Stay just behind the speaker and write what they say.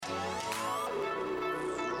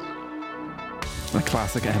A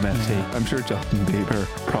classic MFT. I'm sure Justin Bieber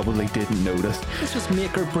probably didn't notice. This was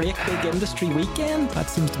make or break big industry weekend. That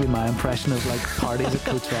seems to be my impression of like parties at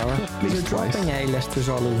Coachella. You're dropping A-listers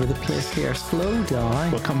all over the place here. Slow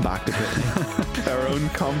down. We'll come back to it. Our own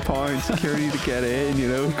compound, security to get in, you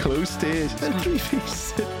know, close stage. A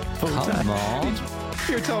three-piece. Come on.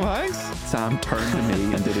 You're Tom Hanks. Sam turned to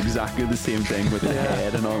me and did exactly the same thing with the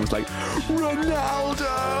head, and I was like, Ronaldo!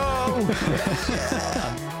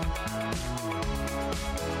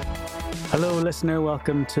 Hello, listener.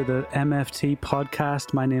 Welcome to the MFT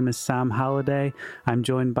podcast. My name is Sam Halliday. I'm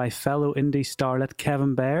joined by fellow indie starlet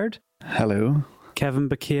Kevin Baird. Hello. Kevin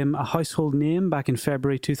became a household name back in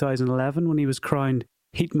February 2011 when he was crowned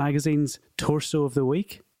Heat Magazine's Torso of the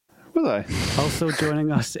Week. Was I? Also joining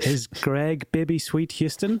us is Greg Baby Sweet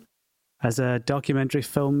Houston. As a documentary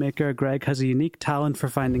filmmaker, Greg has a unique talent for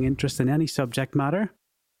finding interest in any subject matter,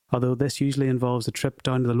 although this usually involves a trip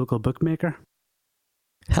down to the local bookmaker.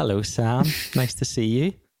 Hello, Sam. Nice to see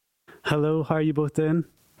you. Hello, how are you both doing?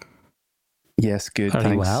 Yes, good, Very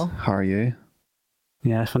thanks. well. How are you?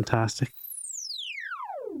 Yeah, fantastic.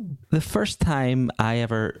 The first time I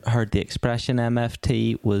ever heard the expression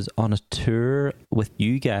MFT was on a tour with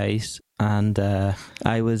you guys, and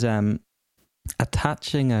I was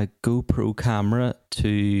attaching a GoPro camera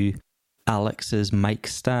to Alex's mic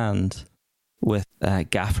stand with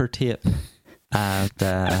gaffer tape, and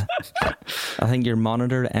I think your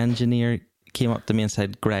monitor engineer came up to me and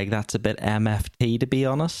said, "Greg, that's a bit MFT, to be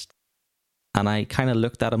honest." And I kind of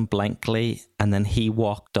looked at him blankly, and then he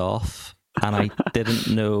walked off. And I didn't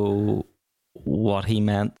know what he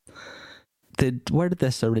meant. Where did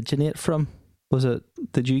this originate from?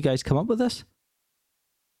 Did you guys come up with this?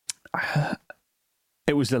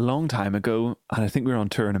 It was a long time ago, and I think we were on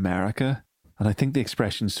tour in America, and I think the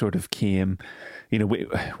expression sort of came, you know, we're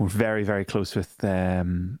very, very close with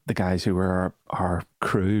the guys who were our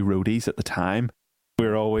crew roadies at the time. We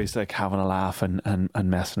were always like having a laugh and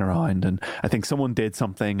messing around, and I think someone did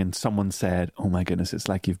something and someone said, "Oh my goodness, it's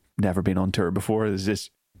like you've never been on tour before. It's just,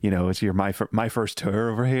 you know, it's my first tour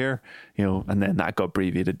over here," you know, and then that got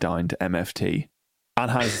abbreviated down to MFT and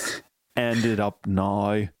has ended up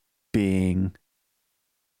now being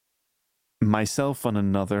myself and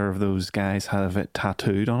another of those guys have it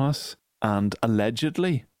tattooed on us, and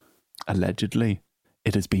allegedly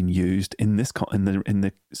it has been used in this in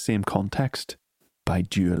the same context by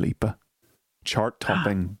Dua Lipa.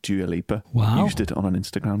 Chart-topping Dua Lipa used it on an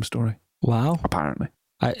Instagram story. Wow. Apparently.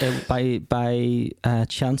 By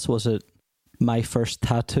chance, was it my first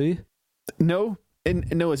tattoo? No,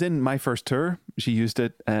 as in my first tour. She used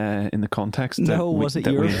it in the context. Was it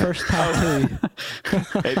your first tattoo?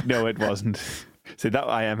 No, it wasn't. See, that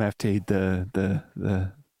I MFT'd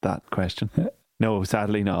that question. No,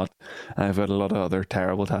 sadly not. I've got a lot of other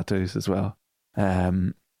terrible tattoos as well.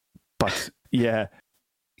 But yeah.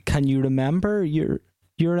 Can you remember your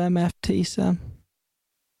MFT, Sam?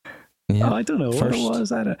 Yeah. Oh, I don't know what it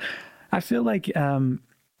was. I feel like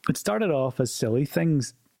it started off as silly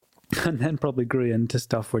things and then probably grew into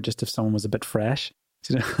stuff where just if someone was a bit fresh,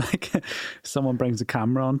 you know, like someone brings a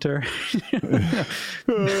camera onto her,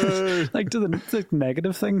 like to the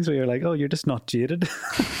negative things where you're like, oh, you're just not jaded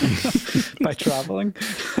by traveling.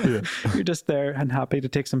 Yeah. You're just there and happy to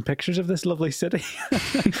take some pictures of this lovely city.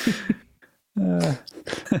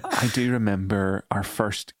 I do remember our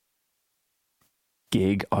first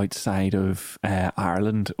gig outside of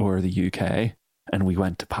Ireland or the UK, and we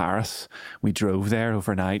went to Paris. We drove there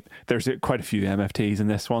overnight. There's quite a few MFTs in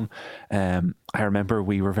this one. I remember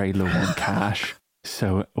we were very low on cash,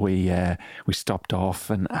 so we stopped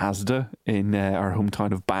off in Asda in our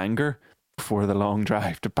hometown of Bangor before the long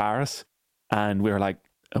drive to Paris, and we were like,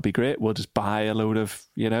 it'll be great, we'll just buy a load of,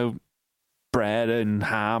 you know, bread and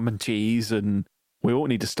ham and cheese, and we won't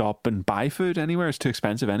need to stop and buy food anywhere. It's too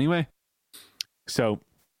expensive anyway. So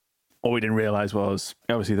what we didn't realise was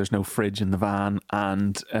obviously there's no fridge in the van,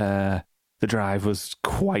 and the drive was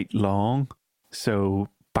quite long. So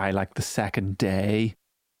by like the second day,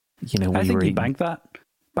 you know, I think you bank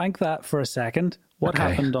that for a second. What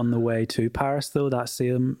happened on the way to Paris though?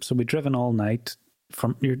 So we driven all night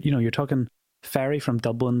from you're talking ferry from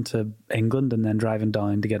Dublin to England and then driving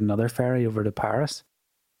down to get another ferry over to Paris.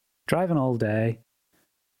 Driving all day.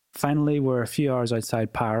 Finally, we're a few hours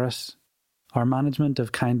outside Paris. Our management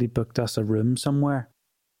have kindly booked us a room somewhere,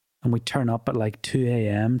 and we turn up at like 2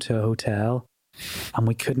 a.m. to a hotel, and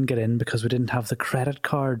we couldn't get in because we didn't have the credit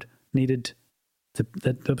card needed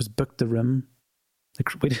that was booked the room.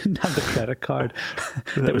 We didn't have the credit card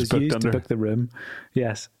that was used to book the room.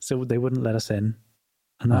 Yes, so they wouldn't let us in.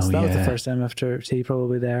 And that was the first MFT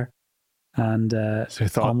probably there. And So we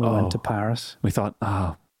thought, on we went to Paris. We thought,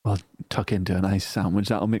 I'll tuck into a nice sandwich.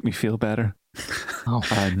 That'll make me feel better. Oh,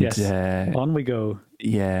 And Yes. On we go.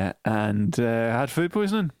 yeah, and had food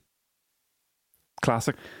poisoning.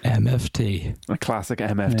 Classic, MFT. a classic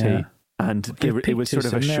MFT. Yeah. And it was sort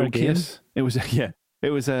of a soon there again. showcase. It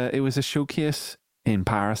was a showcase in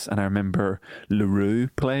Paris, and I remember LaRue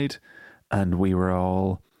played, and we were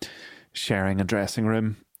all sharing a dressing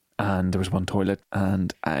room, and there was one toilet,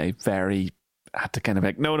 and I had to kind of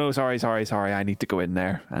like, no, sorry, I need to go in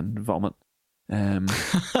there and vomit.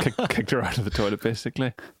 Kicked her out of the toilet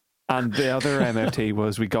basically. And the other MFT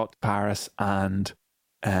was we got to Paris, and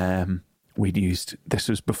this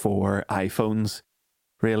was before iPhones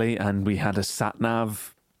really, and we had a sat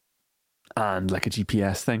nav and like a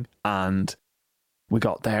GPS thing, and we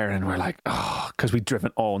got there and we're like, because we'd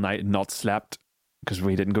driven all night and not slept because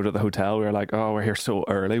we didn't go to the hotel. We were like, we're here so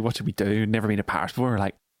early, what should we do? Never been to Paris before. We're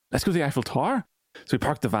like, let's go to the Eiffel Tower. So we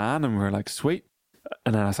parked the van and we were like, sweet.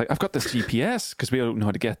 And then I was like, I've got this GPS, because we don't know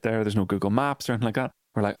how to get there. There's no Google Maps or anything like that.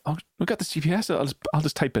 We're like, we got this GPS. I'll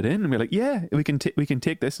just type it in. And we're like, yeah, we can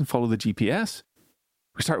take this and follow the GPS.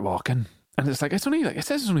 We start walking, and it's like, it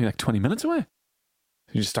says it's only like 20 minutes away.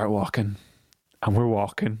 So you just start walking, and we're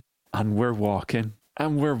walking, and we're walking,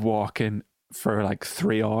 and we're walking for like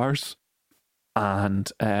 3 hours. And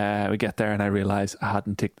we get there, and I realize I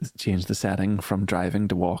hadn't changed the setting from driving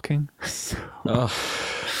to walking. So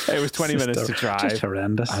it was 20 minutes to drive. Just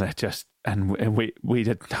horrendous. And we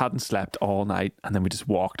hadn't slept all night, and then we just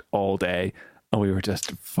walked all day, and we were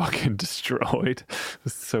just fucking destroyed. It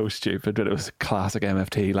was so stupid, but it was a classic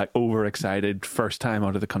MFT, like overexcited, first time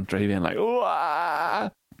out of the country, being like, "Wah!"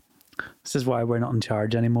 This is why we're not in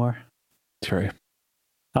charge anymore. True.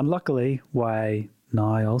 And luckily, why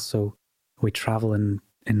now also we travel in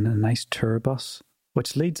a nice tour bus,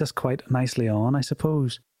 which leads us quite nicely on, I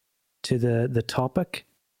suppose, to the topic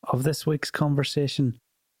of this week's conversation.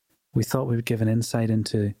 We thought we would give an insight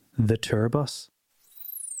into the tour bus.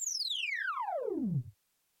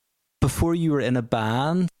 Before you were in a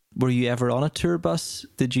band, were you ever on a tour bus?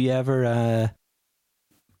 Did you ever,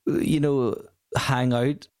 hang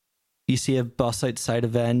out? You see a bus outside a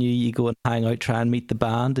venue, you go and hang out, try and meet the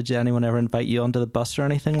band. Did anyone ever invite you onto the bus or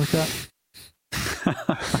anything like that?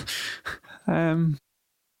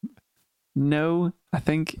 No, I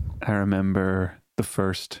think I remember the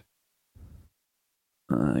first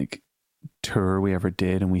tour we ever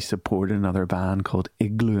did, and we supported another band called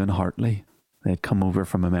Igloo and Hartley. They'd come over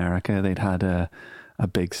from America. They'd had a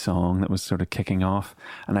big song that was sort of kicking off,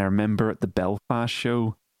 and I remember at the Belfast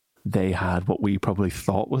show they had what we probably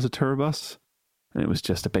thought was a tour bus, and it was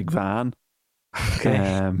just a big van. Okay.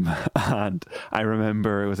 And I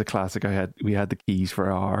remember it was a classic. We had the keys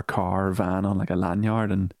for our car van on like a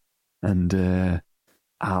lanyard, and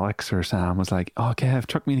Alex or Sam was like, "Oh, Kev,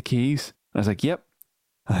 chuck me the keys." And I was like, "Yep."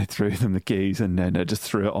 And I threw them the keys, and then I just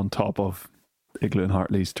threw it on top of Igloo and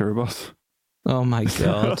Hartley's tour bus. Oh my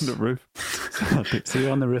God. On the roof. So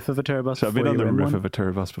you're on the roof of a tour bus? So I've been before on you the were in roof one? of a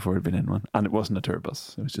tour bus before I'd been in one, and it wasn't a tour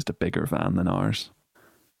bus. It was just a bigger van than ours.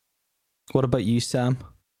 What about you, Sam?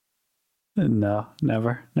 No,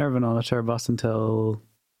 never. Never been on a tour bus until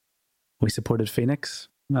we supported Phoenix,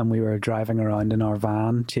 and we were driving around in our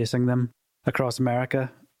van, chasing them across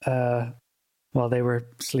America. While they were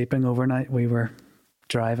sleeping overnight, we were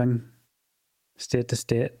driving state to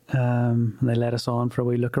state, and they let us on for a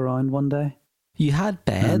wee look around one day. You had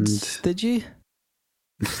beds, did you?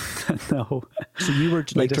 No. So you were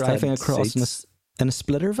like just driving had across seats. in a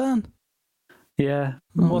splitter van? Yeah,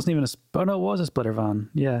 it wasn't even no, it was a splitter van.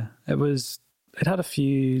 Yeah, it had a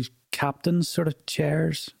few captain's sort of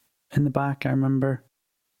chairs in the back, I remember,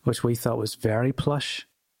 which we thought was very plush.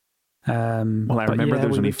 Well, I remember there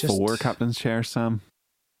was only 4 captain's chairs, Sam,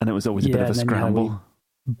 and it was always a bit of a scramble.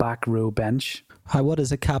 Back row bench. What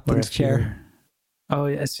is a captain's chair? Oh,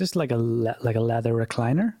 it's just like a leather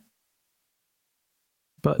recliner.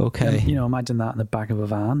 But okay, imagine that in the back of a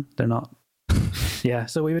van. They're not. Yeah,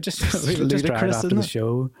 so we would just drive after the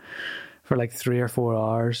show for like 3 or 4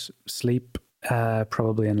 hours, sleep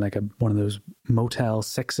probably in like one of those Motel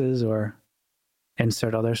 6s, or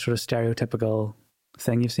insert other sort of stereotypical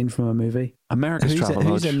thing you've seen from a movie. America's Travel Lodge.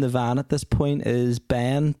 Who's in the van at this point? Is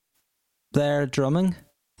Ben there drumming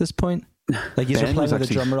at this point? Like he's playing with a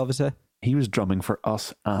drummer, obviously. He was drumming for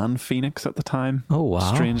us and Phoenix at the time. Oh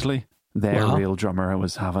wow! Strangely, their real drummer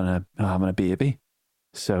was having a baby,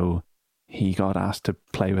 so he got asked to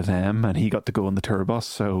play with them, and he got to go on the tour bus.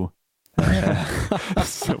 So,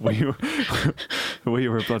 so we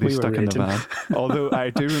were bloody stuck in the van. Although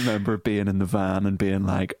I do remember being in the van and being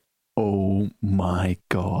like, "Oh my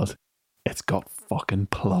God, it's got fucking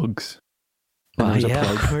plugs." And there's a yeah,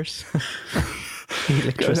 plug. of course. Our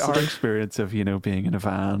Electricity. experience of, being in a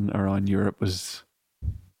van around Europe was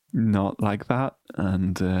not like that.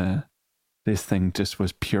 And this thing just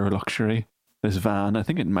was pure luxury. This van, I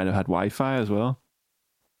think it might have had Wi-Fi as well.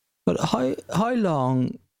 But how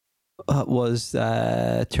long was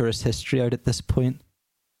tourist history out at this point?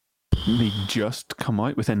 They just come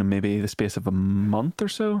out within maybe the space of a month or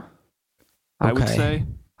so, I would Okay. say.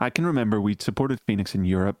 I can remember we supported Phoenix in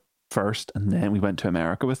Europe first, and then we went to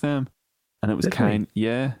America with them. And it was Did we?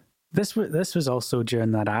 yeah. This was also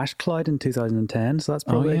during that ash cloud in 2010, so that's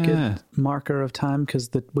probably a good marker of time because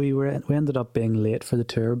we ended up being late for the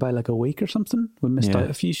tour by like a week or something. We missed out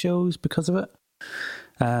a few shows because of it.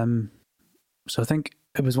 So I think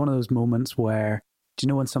it was one of those moments where, do you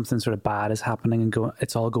know when something sort of bad is happening and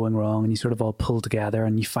it's all going wrong, and you sort of all pull together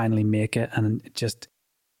and you finally make it, and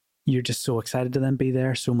you're just so excited to then be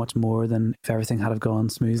there, so much more than if everything had have gone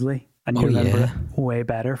smoothly, and you remember it way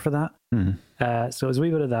better for that. So it was a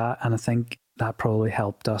wee bit of that, and I think that probably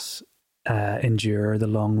helped us endure the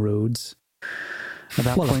long roads. At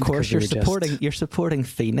that Well, point, of course, 'cause you're supporting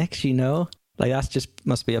Phoenix. Like that's just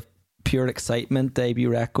must be a pure excitement. Debut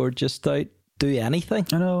record just out. Do anything.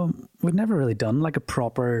 I know we'd never really done like a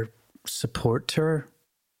proper support tour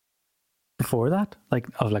before that, like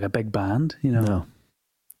of like a big band. No.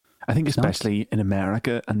 I think especially in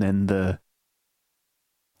America, and then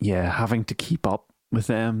having to keep up with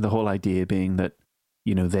them. The whole idea being that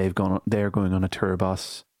they're going on a tour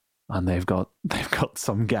bus, and they've got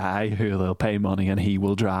some guy who they'll pay money and he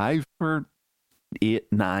will drive for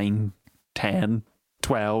 8, 9, 10,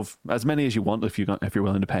 12, as many as you want if you're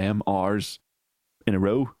willing to pay him, hours in a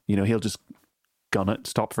row. He'll just gun it,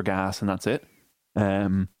 stop for gas, and that's it.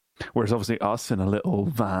 Whereas obviously us in a little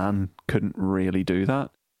van couldn't really do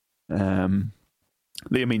that.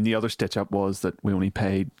 The other stitch up was that we only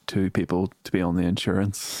paid 2 people to be on the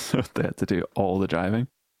insurance, so they had to do all the driving.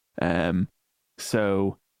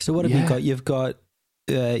 So what have you got? You've got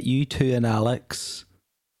you two and Alex.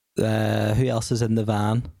 Who else is in the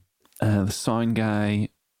van? The sound guy.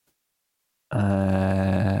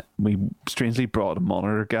 We strangely brought a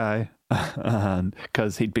monitor guy, and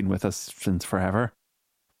because he'd been with us since forever,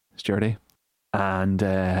 Sturdy, and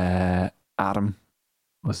Adam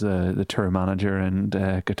was the tour manager and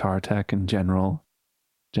guitar tech and general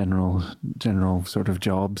sort of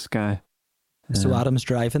jobs guy. So Adam's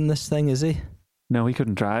driving this thing, is he? No, he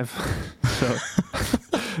couldn't drive, so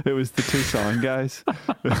it was the 2 sound guys.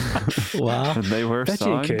 Wow, and they were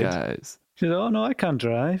sound guys. She said, "Oh no, I can't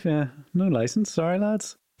drive. Yeah, no license. Sorry,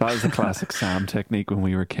 lads." That was the classic Sam technique when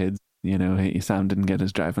we were kids. Sam didn't get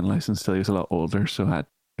his driving license till he was a lot older, so I had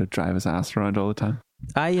to drive his ass around all the time.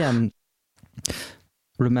 I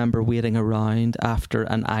remember waiting around after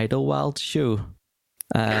an Idlewild show.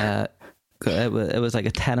 It was like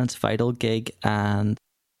a Tenants Vital gig, and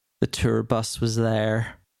the tour bus was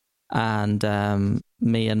there, and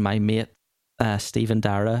me and my mate Stephen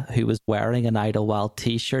Dara, who was wearing an Idlewild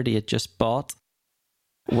t-shirt he had just bought,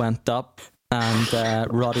 went up, and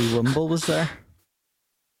Roddy Wimble was there,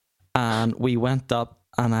 and we went up,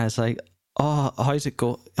 and I was like, "Oh, how's it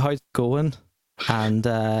going?" And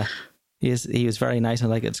he was very nice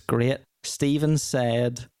and like, "It's great." Stephen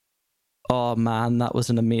said, "Oh man, that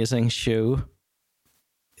was an amazing show."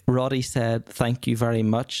 Roddy said, "Thank you very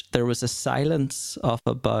much." There was a silence of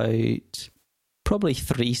about probably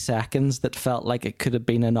 3 seconds that felt like it could have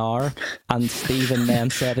been an hour, and Stephen then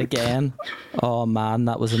said again, "Oh man,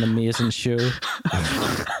 that was an amazing show."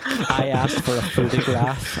 I asked for a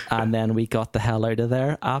photograph, and then we got the hell out of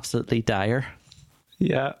there. Absolutely dire.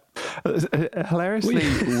 Yeah.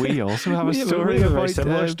 Hilariously, we also have a story a about very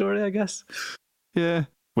similar story, I guess. Yeah,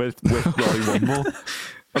 with Roddy Wimble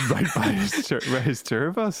about by his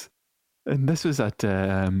tour bus. And this was at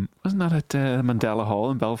wasn't that at Mandela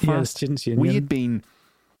Hall in Belfast? Yeah, Students' Union.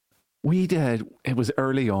 It was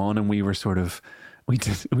early on, and we were sort of we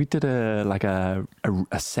did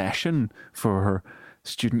a session for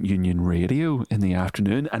Student Union Radio in the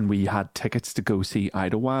afternoon, and we had tickets to go see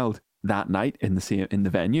Idlewild that night in the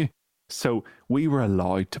venue. So we were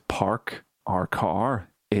allowed to park our car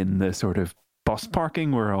in the sort of bus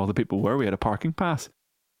parking where all the people were. We had a parking pass.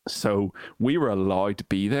 So we were allowed to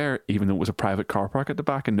be there, even though it was a private car park at the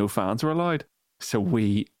back and no fans were allowed. So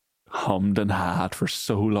we hummed and had for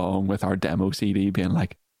so long with our demo CD being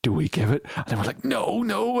like, "Do we give it?" And then we're like,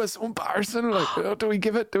 no, it's so embarrassing. We're like, "Oh, do we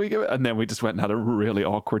give it? And then we just went and had a really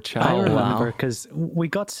awkward chat. I remember because we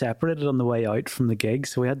got separated on the way out from the gig,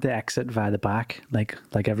 so we had to exit via the back, like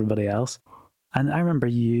everybody else. And I remember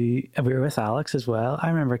we were with Alex as well. I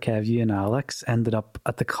remember, Kev, you and Alex ended up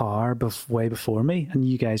at the car way before me, and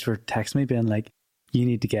you guys were texting me being like, you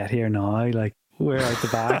need to get here now. Like, we're out the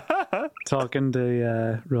back talking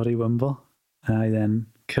to Roddy Wimble. And I then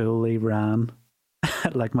coolly ran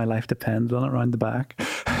like my life depended on it around the back.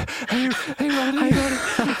 Hey, Roddy.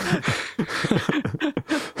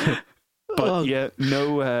 But yeah,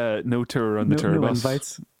 no tour on the tour bus.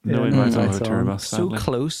 Invites. No invites on the tour bus. So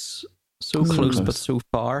close, but so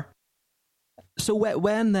far. So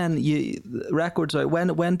when then records out?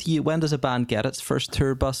 When does a band get its first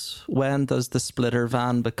tour bus? When does the splitter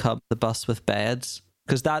van become the bus with beds?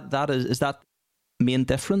 Because is that main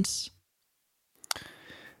difference?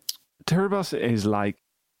 Tour bus is like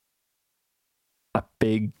a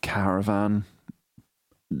big caravan.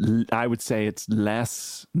 I would say it's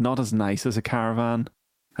not as nice as a caravan.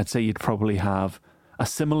 I'd say you'd probably have a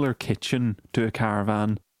similar kitchen to a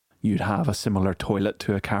caravan. You'd have a similar toilet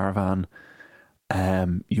to a caravan.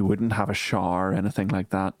 You wouldn't have a shower or anything like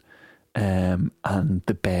that. And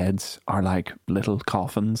the beds are like little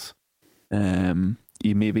coffins. You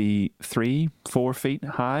maybe 3-4 feet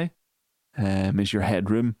high is your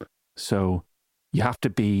headroom. So you have to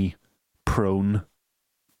be prone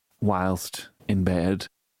whilst in bed.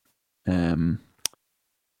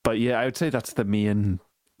 But yeah, I would say that's the main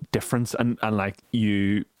difference. And like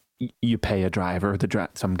you pay a driver,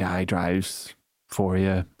 some guy drives for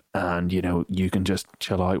you, and you can just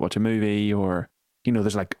chill out, watch a movie, or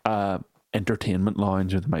there's like a entertainment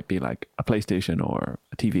lounge, or there might be like a PlayStation or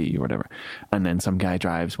a TV or whatever, and then some guy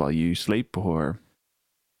drives while you sleep or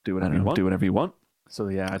do whatever you want. So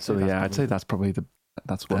yeah, I'd say that's probably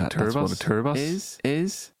that's what a tour bus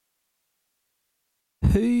is.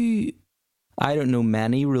 I don't know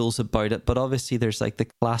many rules about it, but obviously there's like the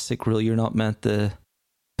classic rule: you're not meant to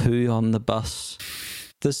poo on the bus.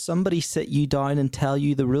 Does somebody sit you down and tell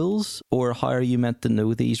you the rules, or how are you meant to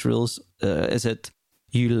know these rules? Is it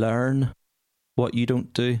you learn what you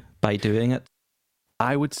don't do by doing it?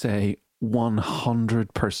 I would say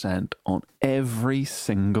 100% on every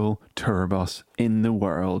single tour bus in the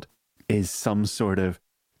world is some sort of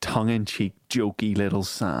tongue-in-cheek, jokey little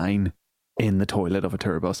sign in the toilet of a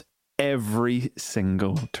tour bus. Every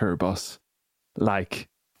single tour bus, like,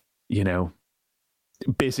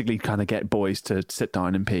 basically kind of get boys to sit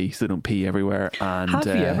down and pee so they don't pee everywhere. And have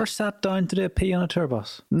you ever sat down to do a pee on a tour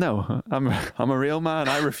bus? No, I'm a real man.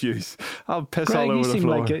 I refuse. I'll piss Greg, all over the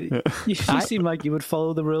floor. You seem like you would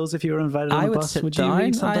follow the rules if you were invited on a bus. Would you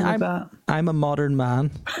read something like that? I'm a modern man.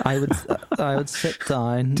 I would sit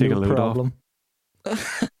down. Take no a load problem.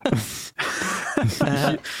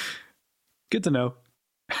 Good to know.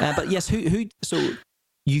 But yes, who? So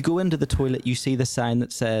you go into the toilet, you see the sign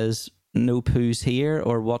that says "No poos here,"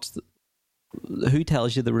 or who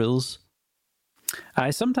tells you the rules?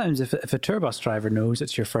 Sometimes if a tour bus driver knows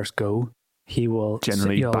it's your first go, he will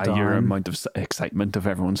generally by your amount of excitement of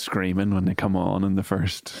everyone screaming when they come on in the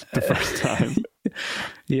first time.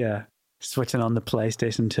 Yeah, switching on the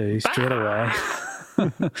PlayStation 2 straight away.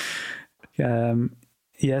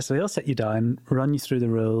 So he'll sit you down, run you through the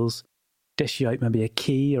rules, dish you out maybe a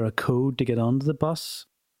key or a code to get onto the bus,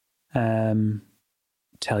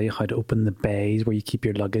 tell you how to open the bays where you keep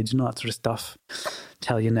your luggage and all that sort of stuff,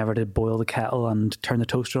 tell you never to boil the kettle and turn the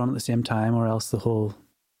toaster on at the same time or else the whole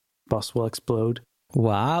bus will explode.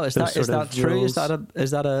 Wow, is that true? Rules.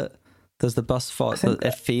 Does the bus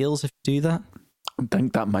it fails if you do that? I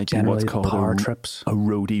think that might be what's called power trips. A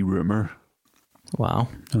roadie rumor. Wow.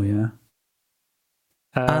 Oh yeah.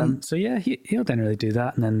 So yeah, he'll generally do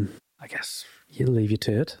that, and then I guess he'll leave you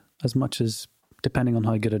to it as much as depending on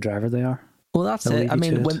how good a driver they are. Well, that's it. I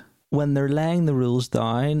mean, when they're laying the rules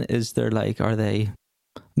down, are they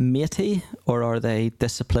matey or are they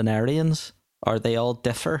disciplinarians? Are they all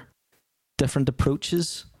different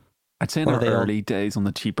approaches? I'd say in the early days on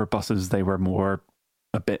the cheaper buses, they were more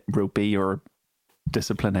a bit ropey or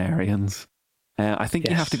disciplinarians. I think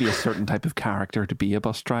you have to be a certain type of character to be a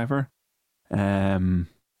bus driver. And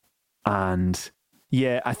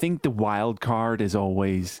yeah, I think the wild card is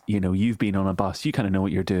always, you've been on a bus, you kind of know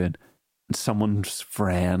what you're doing. And someone's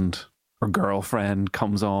friend or girlfriend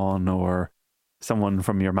comes on, or someone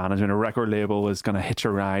from your management or record label is going to hitch a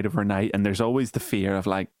ride overnight. And there's always the fear of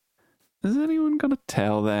like, is anyone going to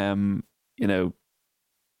tell them,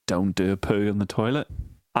 don't do a poo in the toilet?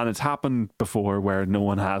 And it's happened before where no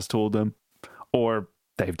one has told them, or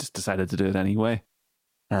they've just decided to do it anyway.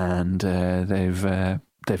 And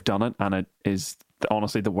they've done it, and it is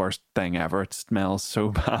honestly the worst thing ever. It smells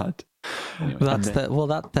so bad. Anyway, that's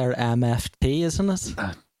their MFT, isn't it?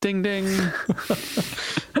 Ding ding.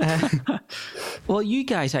 Well, you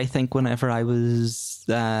guys, I think whenever I was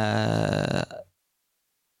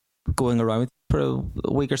going around for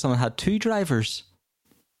a week or something, had 2 drivers,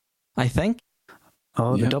 I think.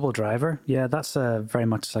 Oh, the Yeah. double driver. Yeah, that's very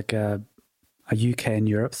much like a UK and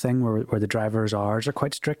Europe thing where the driver's hours are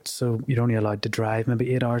quite strict. So you're only allowed to drive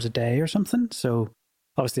maybe 8 hours a day or something. So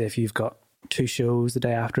obviously if you've got 2 shows the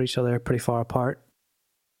day after each other, pretty far apart,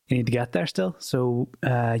 you need to get there still. So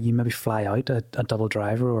you maybe fly out a double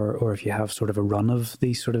driver, or if you have sort of a run of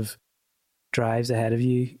these sort of drives ahead of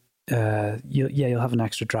you, you'll have an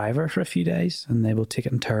extra driver for a few days, and they will take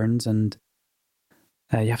it in turns, and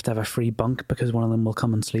you have to have a free bunk because one of them will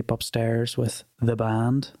come and sleep upstairs with the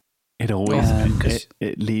band. It always it Because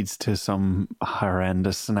leads to some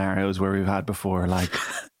horrendous scenarios where we've had before. Like,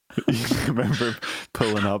 you remember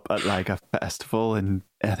pulling up at like a festival, and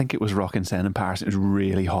I think it was Rock and Sen in Paris. It was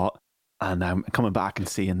really hot, and I'm coming back and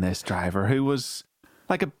seeing this driver who was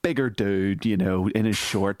like a bigger dude, you know, in his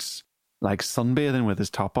shorts, like sunbathing with his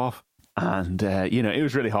top off, and you know, it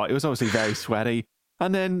was really hot. It was obviously very sweaty,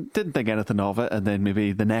 and then didn't think anything of it. And then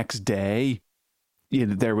maybe the next day, you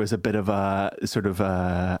know, there was a bit of a sort of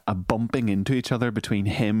a bumping into each other between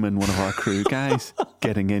him and one of our crew guys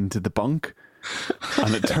getting into the bunk.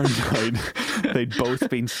 And it turned out they'd both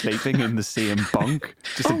been sleeping in the same bunk,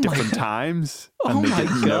 just at different times. And they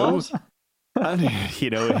didn't know. And,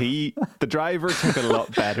 you know, the driver took it a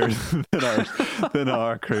lot better than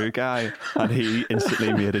our crew guy. And he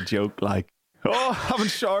instantly made a joke like, "Oh,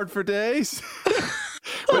 haven't showered for days."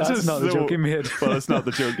 Which that's not the joke he made. Well, it's not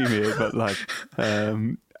the joke he made, but like,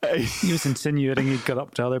 He was insinuating he'd got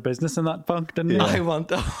up to other business in that bunk, didn't he? Yeah. I want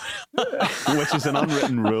that. which is an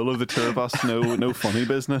unwritten rule of the tour bus: no funny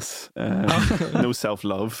business, no self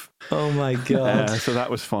love. Oh my God. So that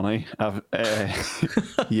was funny.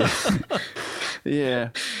 Yeah, yeah.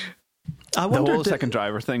 I The wonder. whole second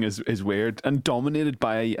driver thing is weird and dominated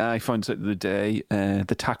by. I found out the other day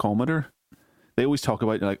the tachometer. They always talk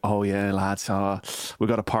about like, oh yeah, lads, we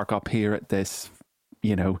got to park up here at this,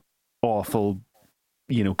 you know, awful,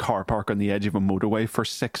 you know, car park on the edge of a motorway for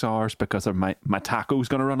 6 hours because of my tacho's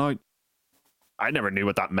going to run out. I never knew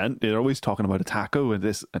what that meant. They're always talking about a tacho and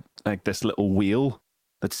this like this little wheel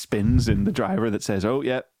that spins in the driver that says, oh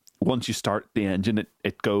yeah, once you start the engine,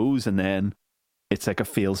 it goes, and then it's like a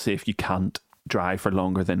fail safe. You can't drive for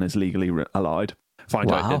longer than is legally allowed. Found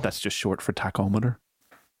out that that's just short for tachometer.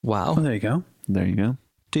 Wow. Oh, there you go. There you go.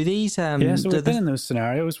 Do these? Yeah, so we've been in those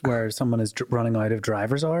scenarios where someone is running out of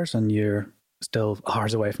driver's hours and you're still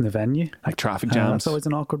hours away from the venue. Like traffic jams. That's always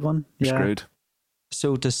an awkward one. You're screwed.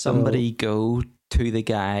 So does somebody go to the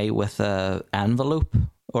guy with a envelope,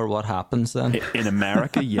 or what happens then? In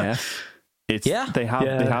America, yes. They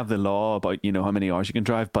have the law about, you know, how many hours you can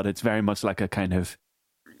drive, but it's very much like a kind of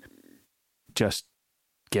just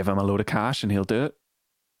give him a load of cash and he'll do it.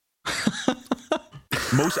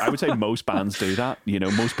 I would say most bands do that. You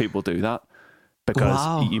know, most people do that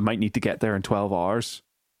because you might need to get there in 12 hours.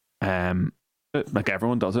 Like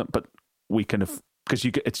everyone does it, but we kind of, because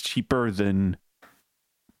it's cheaper than,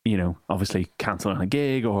 you know, obviously cancelling a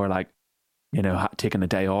gig or like, you know, taking a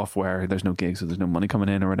day off where there's no gigs, so there's no money coming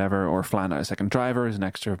in or whatever, or flying out a second driver is an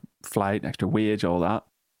extra flight, extra wage, all that.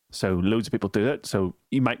 So loads of people do it. So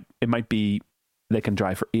it might be they can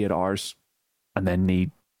drive for 8 hours and then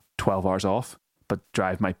need 12 hours off, but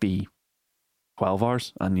drive might be 12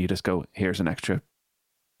 hours and you just go, here's an extra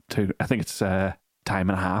I think it's time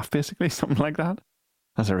and a half, basically, something like that.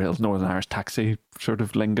 That's a real Northern Irish taxi sort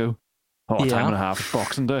of lingo. Oh, time and a half, it's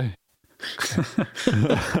Boxing Day.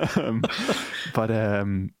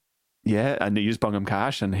 Yeah, and you just bung him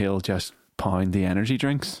cash and he'll just pound the energy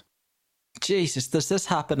drinks. Jesus, does this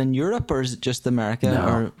happen in Europe or is it just America? No.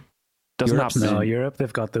 Or doesn't happen. No, Europe,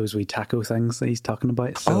 they've got those wee taco things that he's talking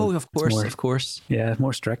about. So of course. Yeah,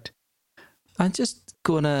 more strict. I'm just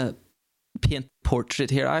going to paint a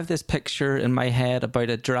portrait here. I have this picture in my head about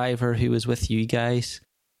a driver who was with you guys,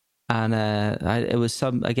 and it was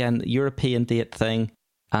some, again, European date thing,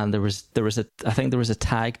 and there was a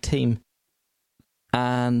tag team,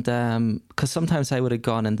 and because sometimes I would have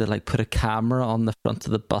gone into like put a camera on the front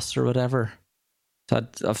of the bus or whatever, so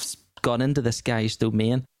I've gone into this guy's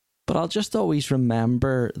domain, but I'll just always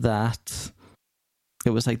remember that it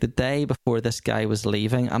was like the day before this guy was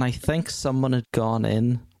leaving, and I think someone had gone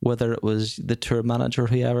in, whether it was the tour manager or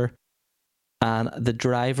whoever, and the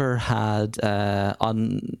driver had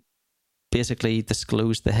basically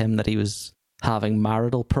disclosed to him that he was having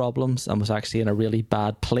marital problems and was actually in a really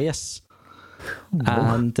bad place.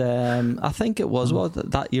 And I think it was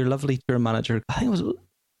that your lovely tour manager, I think it was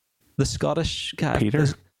the Scottish guy,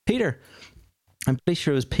 Peter. I'm pretty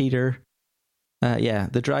sure it was Peter.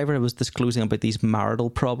 The driver was disclosing about these marital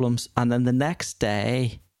problems. And then the next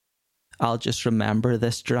day, I'll just remember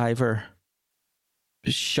this driver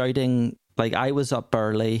shouting, like, I was up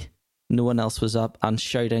early, no one else was up, and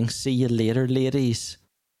shouting, "See you later, ladies,"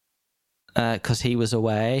 because he was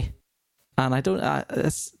away. And I don't,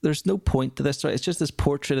 there's no point to this, right? It's just this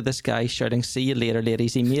portrait of this guy shouting, "See you later,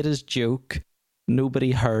 ladies." He made his joke,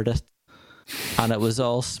 nobody heard it, and it was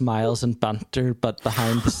all smiles and banter, but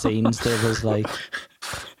behind the scenes there was like,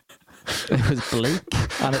 it was bleak,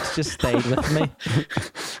 and it's just stayed with me.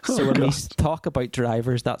 So when we talk about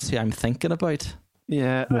drivers, that's who I'm thinking about.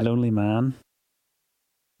 Yeah, the lonely man.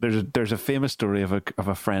 There's a famous story of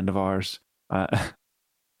a friend of ours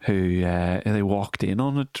who they walked in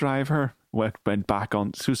on a driver, went back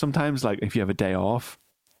on. So sometimes, like, if you have a day off,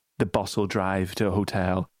 the bus will drive to a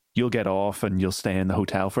hotel. You'll get off and you'll stay in the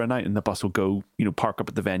hotel for a night, and the bus will go, park up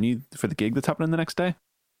at the venue for the gig that's happening the next day.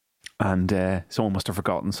 And someone must have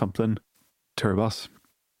forgotten something, tour bus,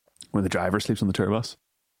 where the driver sleeps on the tour bus.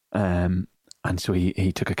 And so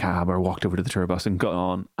he took a cab or walked over to the tour bus and got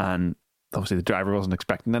on, and obviously the driver wasn't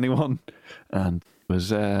expecting anyone, and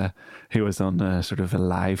he was on a sort of a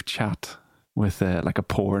live chat with like a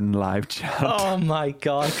porn live chat. Oh my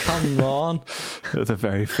God, come on. It was a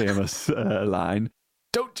very famous line.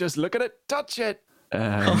 "Don't just look at it, touch it."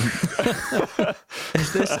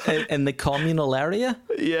 Is this in the communal area?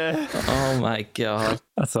 Yeah. Oh my God.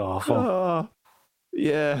 That's awful. Oh,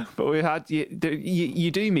 yeah, but we had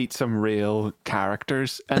you do meet some real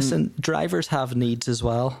characters. And listen, drivers have needs as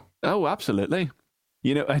well. Oh, absolutely.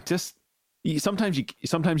 Sometimes you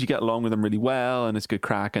get along with them really well and it's good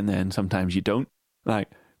crack, and then sometimes you don't. Like,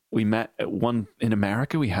 we met at one in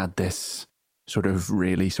America. We had this sort of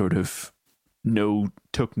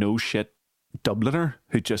took no shit Dubliner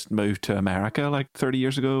who just moved to America like 30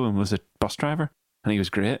 years ago and was a bus driver, and he was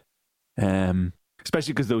great.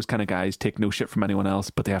 Especially because those kind of guys take no shit from anyone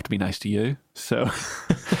else, but they have to be nice to you. So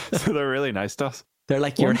they're really nice to us. They're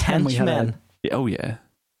like your henchmen. Oh yeah.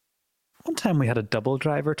 One time we had a double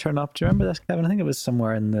driver turn up. Do you remember this, Kevin? I think it was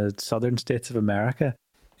somewhere in the southern states of America.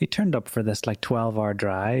 He turned up for this like 12-hour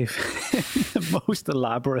drive in the most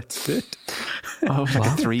elaborate suit. Oh,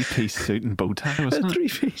 like a 3-piece suit and bow tie, wasn't it? A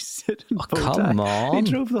 3-piece suit and bow tie. Come on.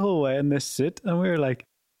 He drove the whole way in this suit, and we were like,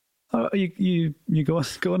 "Oh, you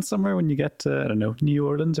going somewhere when you get to, I don't know, New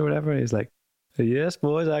Orleans or whatever?" He's like, "Yes,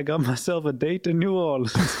 boys, I got myself a date in New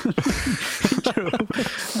Orleans."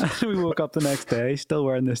 We woke up the next day, still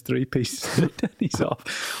wearing this 3-piece suit, and he's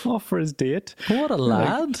off for his date. What a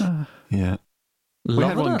lad! Yeah, we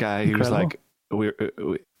had one guy who was like, we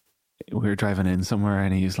were driving in somewhere,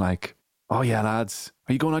 and he's like, "Oh yeah, lads,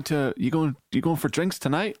 are you going going for drinks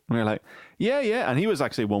tonight?" And we were like, yeah. And he was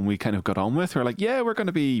actually one we kind of got on with. We were like, "Yeah, we're going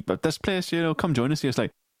to be at this place, come join us." He was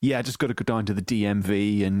like, "Yeah, I just got to go down to the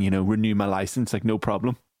DMV and, renew my license." Like, no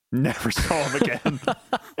problem. Never saw him again.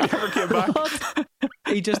 He never came back. What?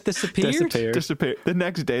 He just disappeared? Disappeared. The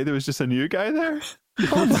next day, there was just a new guy there.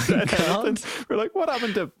 Oh my God. We're like, what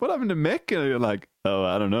happened to Mick? And you're like, "Oh,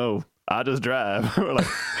 I don't know. I just drive." We're like,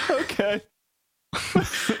 okay.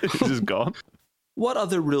 He's just gone. What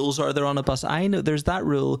other rules are there on a bus? I know there's that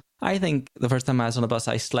rule. I think the first time I was on a bus,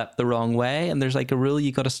 I slept the wrong way, and there's like a rule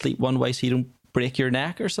you got to sleep one way so you don't break your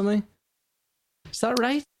neck or something. Is that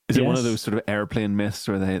right? Is it one of those sort of airplane myths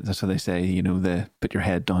where that's how they say, they put your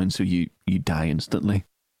head down so you die instantly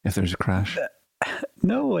if there's a crash?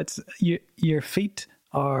 No, it's your feet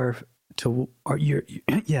are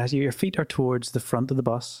your feet are towards the front of the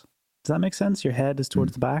bus. Does that make sense? Your head is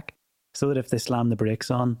towards the back, so that if they slam the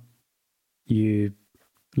brakes on, you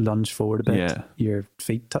lunge forward a bit. Yeah. Your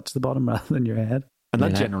feet touch the bottom rather than your head. And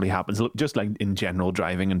that generally happens. Just like in general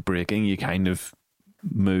driving and braking, you kind of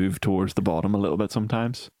move towards the bottom a little bit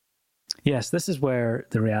sometimes. Yes, this is where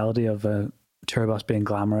the reality of a tour bus being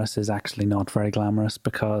glamorous is actually not very glamorous,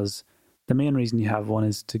 because the main reason you have one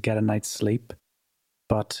is to get a night's sleep,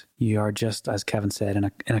 but you are just, as Kevin said,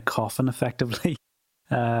 in a coffin effectively.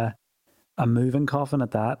 A moving coffin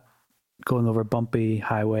at that, going over bumpy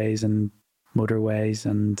highways and motorways,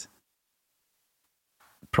 and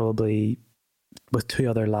probably with 2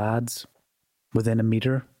 other lads within a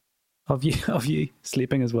meter of you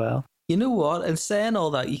sleeping as well. You know what? And saying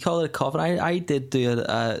all that, you call it a coffin. I did do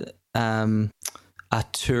a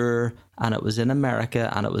tour, and it was in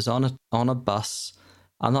America, and it was on a bus.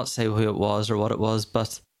 I'll not say who it was or what it was,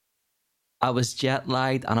 but I was jet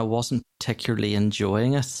lagged and I wasn't particularly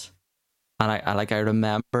enjoying it. And I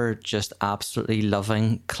remember just absolutely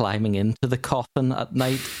loving climbing into the coffin at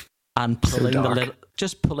night and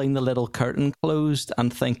pulling the little curtain closed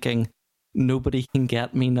and thinking, nobody can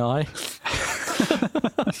get me now.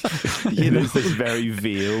 There's this very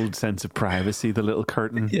veiled sense of privacy, the little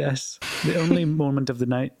curtain. Yes. The only moment of the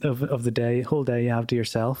night, of the day, whole day you have to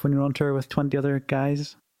yourself when you're on tour with 20 other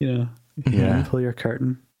guys. You pull your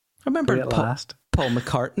curtain. I remember last. Paul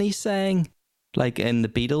McCartney saying, like in the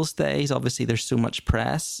Beatles days, obviously there's so much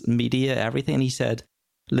press, media, everything. And he said,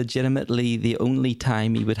 legitimately, the only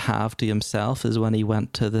time he would have to himself is when he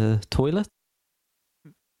went to the toilet.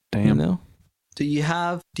 Damn. You know? Do you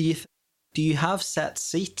have set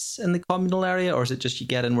seats in the communal area, or is it just you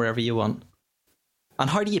get in wherever you want? And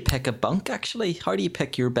how do you pick a bunk, actually? How do you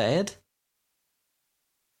pick your bed?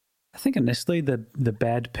 I think initially the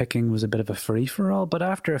bed picking was a bit of a free-for-all, but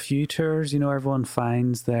after a few tours, everyone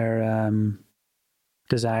finds their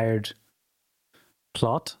desired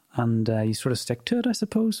plot, and you sort of stick to it, I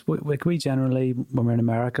suppose. We generally, when we're in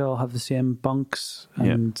America, all have the same bunks.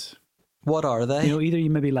 And what are they? Either you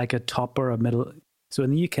maybe like a top or a middle. So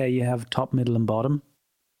in the UK, you have top, middle, and bottom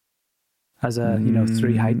as a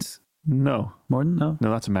 3 heights. No, more than no.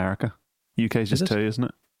 No, that's America. UK is just 2, isn't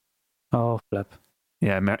it? Oh, flip.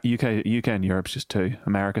 Yeah, UK and Europe's just 2.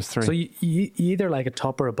 America's 3. So you either like a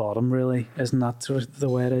top or a bottom, really, isn't that sort of the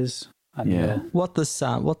way it is? And, What does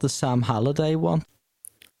Sam Halliday want?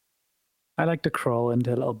 I like to crawl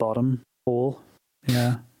into a little bottom hole.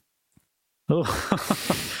 Yeah. Oh.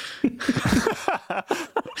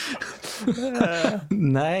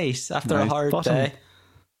 Nice. After a hard day.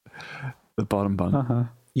 The bottom bunk. Uh-huh.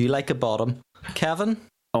 You like a bottom. Kevin?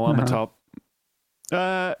 Oh, I'm a top.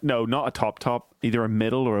 No, not a top. Either a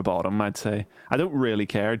middle or a bottom, I'd say. I don't really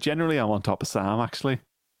care. Generally, I'm on top of Sam, actually.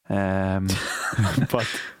 But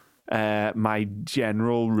my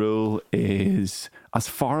general rule is as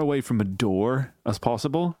far away from a door as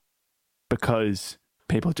possible, because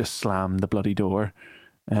people just slam the bloody door.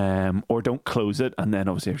 Or don't close it, and then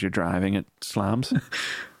obviously if you're driving, it slams.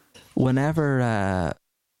 Whenever,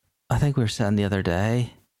 I think we were saying the other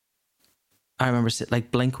day, I remember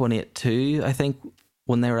like Blink-182, I think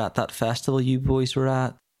when they were at that festival you boys were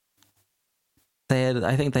at,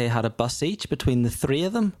 I think they had a bus each between the 3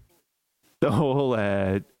 of them. The whole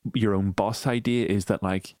your own bus idea is that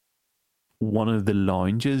like one of the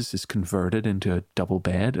lounges is converted into a double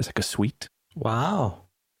bed. It's like a suite. Wow.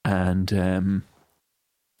 And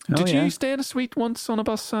did you stay in a suite once on a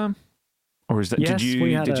bus, Sam? Or is that yes,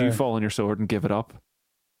 did you fall on your sword and give it up?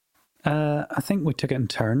 I think we took it in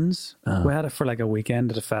turns. We had it for like a weekend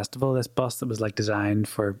at a festival, this bus that was like designed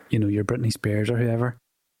for, your Britney Spears or whoever.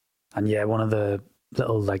 And one of the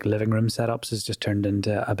little like living room setups is just turned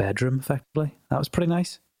into a bedroom effectively. That was pretty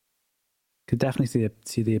nice. Could definitely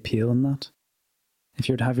see the appeal in that. If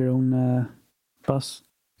you were to have your own bus.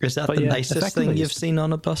 Is that the nicest thing you've seen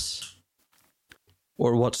on a bus?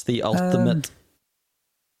 Or what's the ultimate?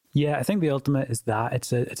 Yeah, I think the ultimate is that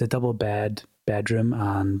it's a double bedroom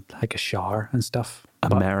and like a shower and stuff.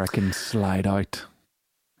 American slide out.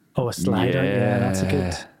 Oh, a slide out. Yeah, that's a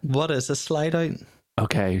good. What is a slide out?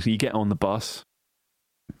 Okay, so you get on the bus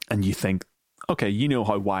and you think, okay, you know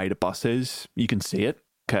how wide a bus is. You can see it.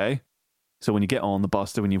 Okay. So when you get on the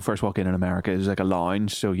bus, when you first walk in America, there's like a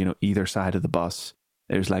lounge. So, either side of the bus,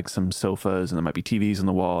 there's like some sofas and there might be TVs on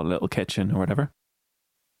the wall, a little kitchen or whatever.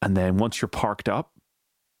 And then once you're parked up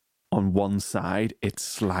on one side, it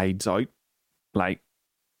slides out like,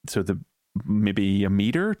 so maybe 1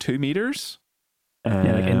 meter, 2 meters.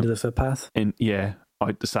 Like into the footpath.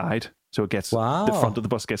 Out the side. So it gets, the front of the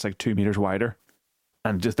bus gets like 2 meters wider.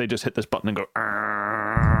 And they just hit this button and go,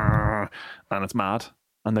 and it's mad.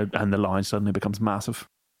 And the lounge suddenly becomes massive.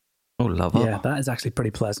 Oh, love it. Yeah, that is actually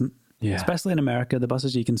pretty pleasant. Yeah. Especially in America, the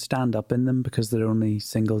buses, you can stand up in them because they're only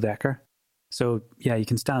single decker. So, you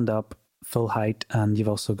can stand up full height, and you've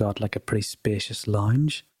also got like a pretty spacious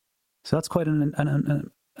lounge. So that's quite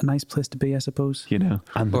a nice place to be, I suppose.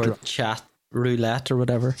 And or chat roulette or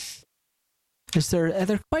whatever.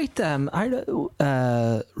 They're quite,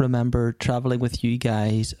 I remember travelling with you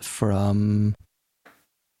guys from,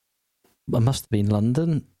 it must have been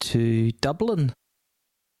London to Dublin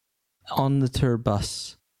on the tour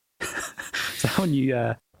bus. Is that when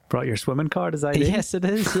you brought your swimming card as ID? Yes, it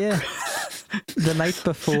is, yeah. The night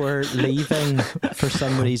before leaving, for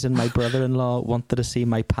some reason, my brother-in-law wanted to see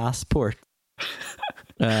my passport.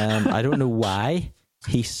 I don't know why.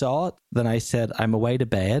 He saw it, then I said, I'm away to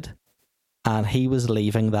bed. And he was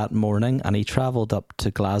leaving that morning, and he travelled up to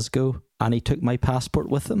Glasgow, and he took my passport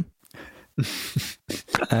with him.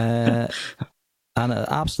 And an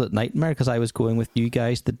absolute nightmare, because I was going with you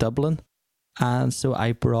guys to Dublin. And so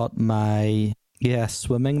I brought my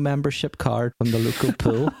swimming membership card from the local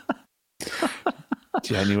pool.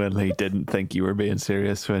 Genuinely didn't think you were being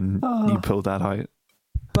serious when you pulled that out.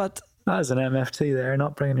 But That is an MFT there,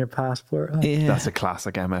 not bringing your passport. Yeah. That's a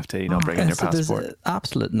classic MFT, not bringing your It was passport. an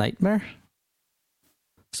absolute nightmare.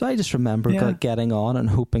 So I just remember getting on and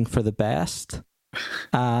hoping for the best,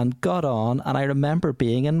 and got on. And I remember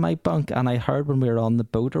being in my bunk, and I heard when we were on the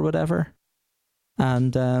boat or whatever,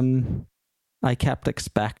 and I kept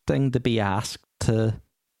expecting to be asked to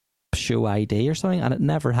show ID or something, and it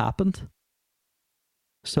never happened.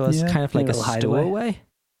 So it's kind of like a stowaway.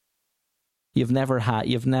 You've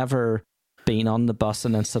never been on the bus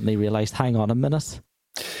and then suddenly realised, hang on a minute.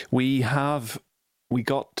 We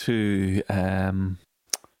got to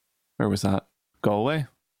where was that? Galway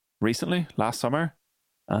recently, last summer,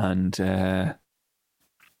 and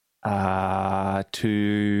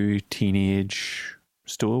 2 teenage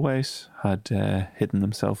stowaways had hidden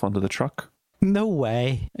themselves under the truck. No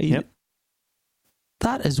way. Yep.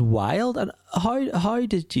 That is wild. And how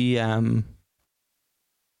did you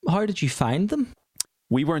find them?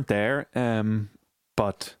 We weren't there,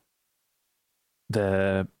 but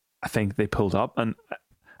I think they pulled up, and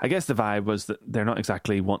I guess the vibe was that they're not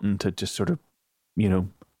exactly wanting to just sort of,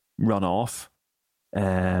 run off.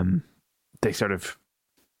 They sort of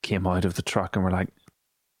came out of the truck and were like,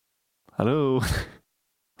 "Hello,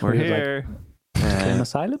 we're here." Claim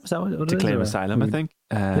asylum? Is that what it is? To claim asylum, I think.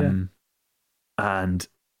 And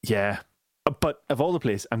but of all the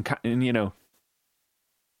places,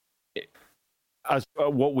 as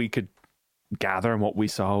what we could gather and what we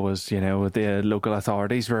saw was, the local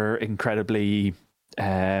authorities were incredibly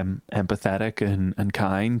empathetic and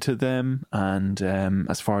kind to them, and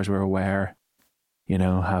as far as we're aware,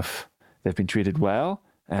 they've been treated well.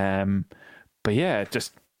 But yeah,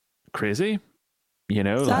 just crazy.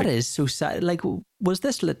 That is so sad. Like, was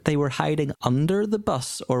this they were hiding under the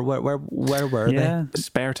bus, or where were they?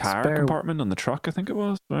 Spare tire compartment on the truck, I think it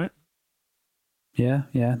was, right? Yeah.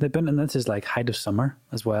 They've been, and this is like height of summer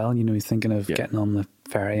as well. You're thinking of getting on the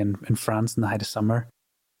ferry in France in the height of summer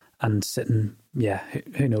and sitting,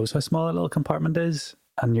 who knows how small a little compartment is,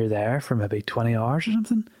 and you're there for maybe 20 hours or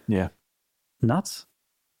something. Yeah. Nuts.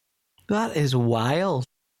 That is wild,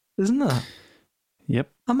 isn't it?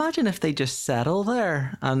 Yep. Imagine if they just settle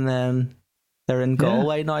there and then they're in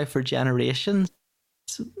Galway now for generations.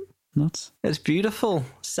 It's nuts. It's beautiful.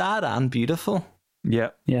 Sad and beautiful.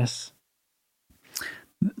 Yeah. Yes.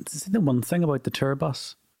 The one thing about the tour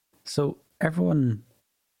bus, so everyone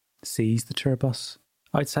sees the tour bus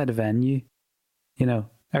outside a venue.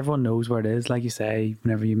 Everyone knows where it is. Like you say,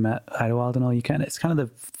 whenever you met Idlewild and all, it's kind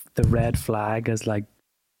of the red flag as like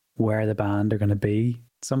where the band are going to be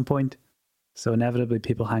at some point. So inevitably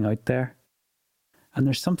people hang out there. And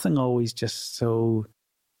there's something always just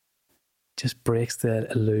breaks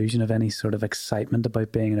the illusion of any sort of excitement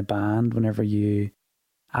about being in a band whenever you,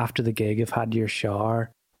 after the gig, have had your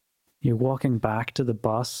shower, you're walking back to the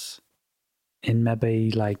bus in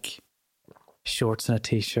maybe like shorts and a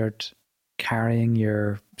t-shirt, carrying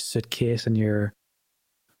your suitcase and your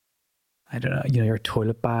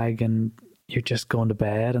toilet bag, and you're just going to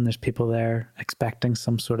bed, and there's people there expecting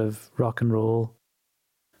some sort of rock and roll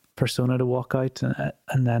persona to walk out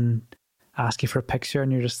and then ask you for a picture,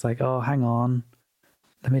 and you're just like, oh, hang on,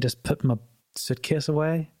 let me just put my suitcase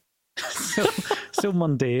away. so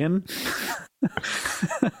mundane.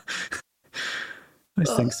 I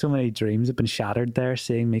think so many dreams have been shattered there,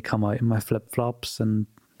 seeing me come out in my flip-flops and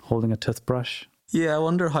holding a toothbrush. Yeah, I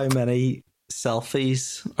wonder how many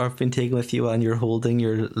selfies have been taken with you and you're holding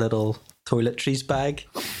your little toiletries bag.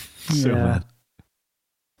 Mad.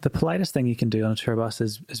 The politest thing you can do on a tour bus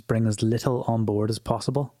is bring as little on board as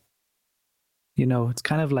possible. It's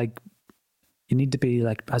kind of like you need to be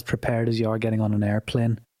like as prepared as you are getting on an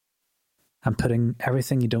airplane, and putting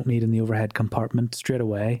everything you don't need in the overhead compartment straight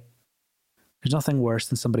away. There's nothing worse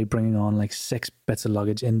than somebody bringing on like 6 bits of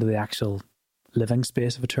luggage into the actual living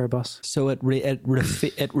space of a tour bus. So it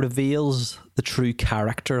reveals the true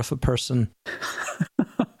character of a person.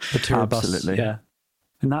 The tour Absolutely. bus. Yeah.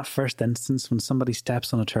 In that first instance, when somebody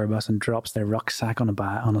steps on a tour bus and drops their rucksack on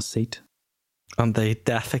a seat, and they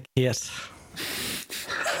defecate.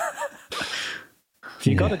 if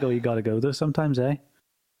you gotta go, you gotta go though sometimes, eh?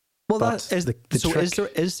 Well, But that is the so.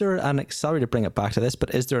 trick- Is there an, sorry to bring it back to this,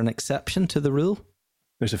 but is there an exception to the rule?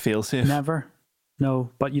 There's a fail-safe. Never. No,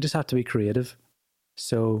 but you just have to be creative.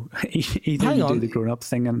 So either Hang you on. do the grown-up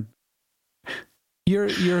thing and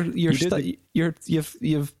You've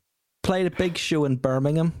played a big show in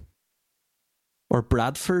Birmingham or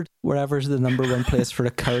Bradford, wherever's the number one place for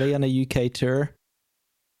a curry on a UK tour.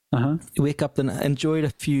 You wake up and enjoyed a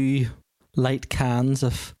few light cans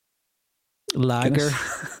of lager.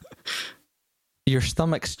 Your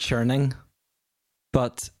stomach's churning,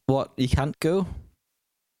 but what, you can't go?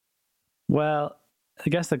 Well, I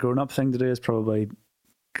guess the grown-up thing to do is probably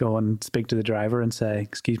go and speak to the driver and say,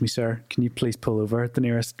 "Excuse me, sir, can you please pull over at the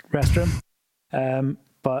nearest restroom?"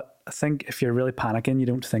 But I think if you're really panicking, you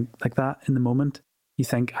don't think like that in the moment. You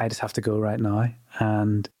think, I just have to go right now.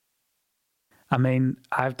 And I mean,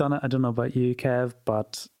 I've done it. I don't know about you, Kev,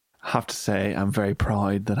 but I have to say, I'm very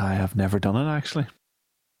proud that I have never done it, actually.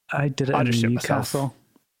 I did it in Newcastle.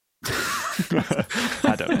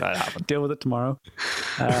 I haven't. Deal with it tomorrow.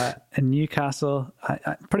 In Newcastle,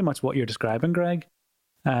 I pretty much what you're describing, Greg.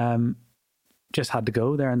 Just had to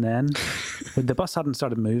go there and then. The bus hadn't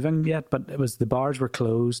started moving yet, but the bars were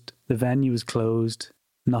closed, the venue was closed,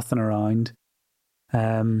 nothing around.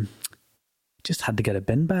 Just had to get a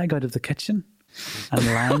bin bag out of the kitchen and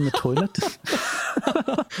line the toilet.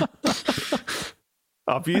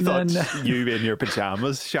 Have you thought you in your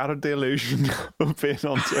pajamas shattered the illusion of being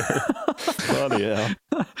on tour? Bloody hell.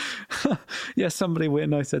 Yeah, somebody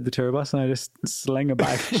waiting outside the tour bus and I just sling a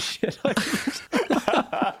bag of shit out.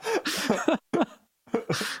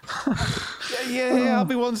 Yeah, I'll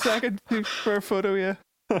be 1 second for a photo, yeah.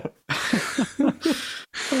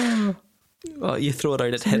 Oh, you throw it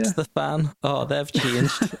out, it hits the fan. Oh, they've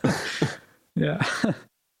changed. Yeah.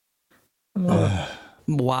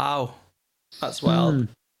 Wow. That's wild.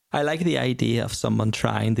 I like the idea of someone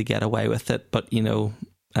trying to get away with it, but,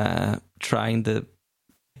 trying to...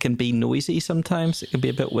 It can be noisy sometimes. It can be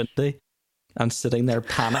a bit windy. And sitting there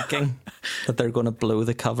panicking that they're going to blow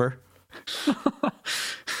the cover.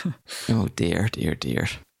 Oh, dear.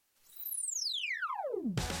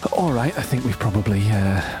 All right, I think we've probably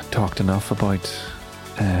talked enough about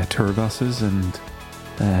tour buses and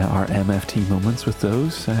our MFT moments with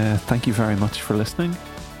those. Thank you very much for listening.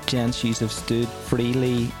 Gents, you have stood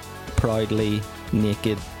freely, proudly,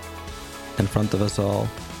 naked in front of us all.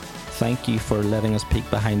 Thank you for letting us peek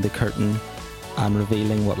behind the curtain and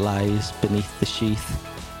revealing what lies beneath the sheath.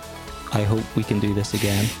 I hope we can do this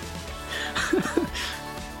again.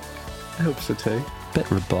 I hope so too. Bit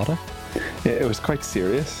robotic. Yeah, it was quite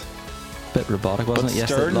serious. Bit robotic, wasn't it?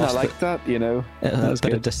 Yes, stern, I like that, It had a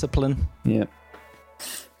bit of discipline. Yeah.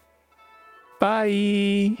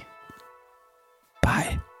 Bye.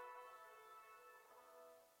 Bye.